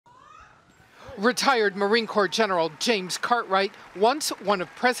Retired Marine Corps General James Cartwright, once one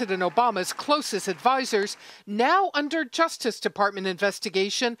of President Obama's closest advisors, now under Justice Department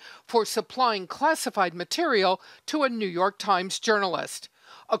investigation for supplying classified material to a New York Times journalist.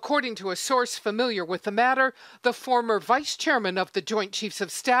 According to a source familiar with the matter, the former vice chairman of the Joint Chiefs of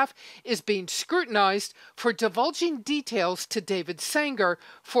Staff is being scrutinized for divulging details to David Sanger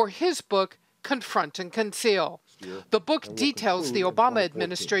for his book, Confront and Conceal. The book details the Obama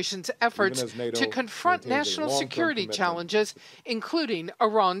administration's efforts to confront national security challenges, including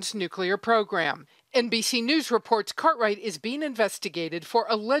Iran's nuclear program. NBC News reports Cartwright is being investigated for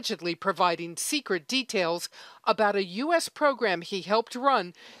allegedly providing secret details about a U.S. program he helped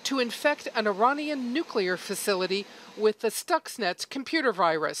run to infect an Iranian nuclear facility with the Stuxnet computer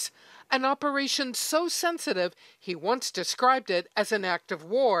virus, an operation so sensitive he once described it as an act of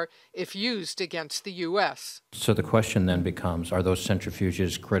war if used against the U.S. So the question then becomes, are those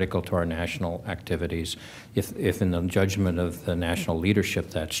centrifuges critical to our national activities? If in the judgment of the national leadership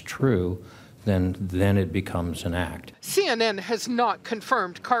that's true, then it becomes an act. CNN has not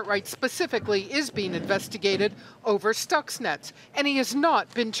confirmed Cartwright specifically is being investigated over Stuxnet, and he has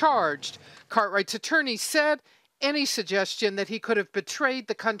not been charged. Cartwright's attorney said any suggestion that he could have betrayed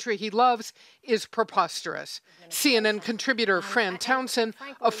the country he loves is preposterous. CNN contributor Fran Townsend,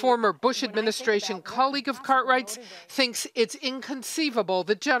 a former Bush administration colleague of Cartwright's, thinks it's inconceivable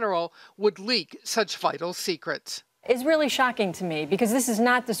the general would leak such vital secrets. Is really shocking to me, because this is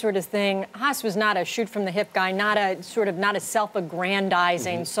not the sort of thing. Haas was not a shoot-from-the-hip guy, not a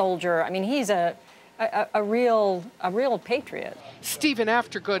self-aggrandizing soldier. I mean, he's a real patriot. Stephen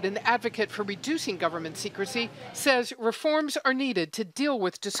Aftergood, an advocate for reducing government secrecy, says reforms are needed to deal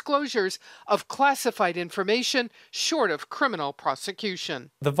with disclosures of classified information short of criminal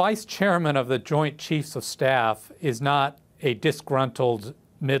prosecution. The vice chairman of the Joint Chiefs of Staff is not a disgruntled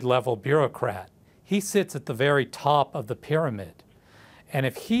mid-level bureaucrat. He sits at the very top of the pyramid. And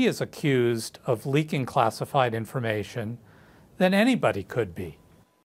if he is accused of leaking classified information, then anybody could be.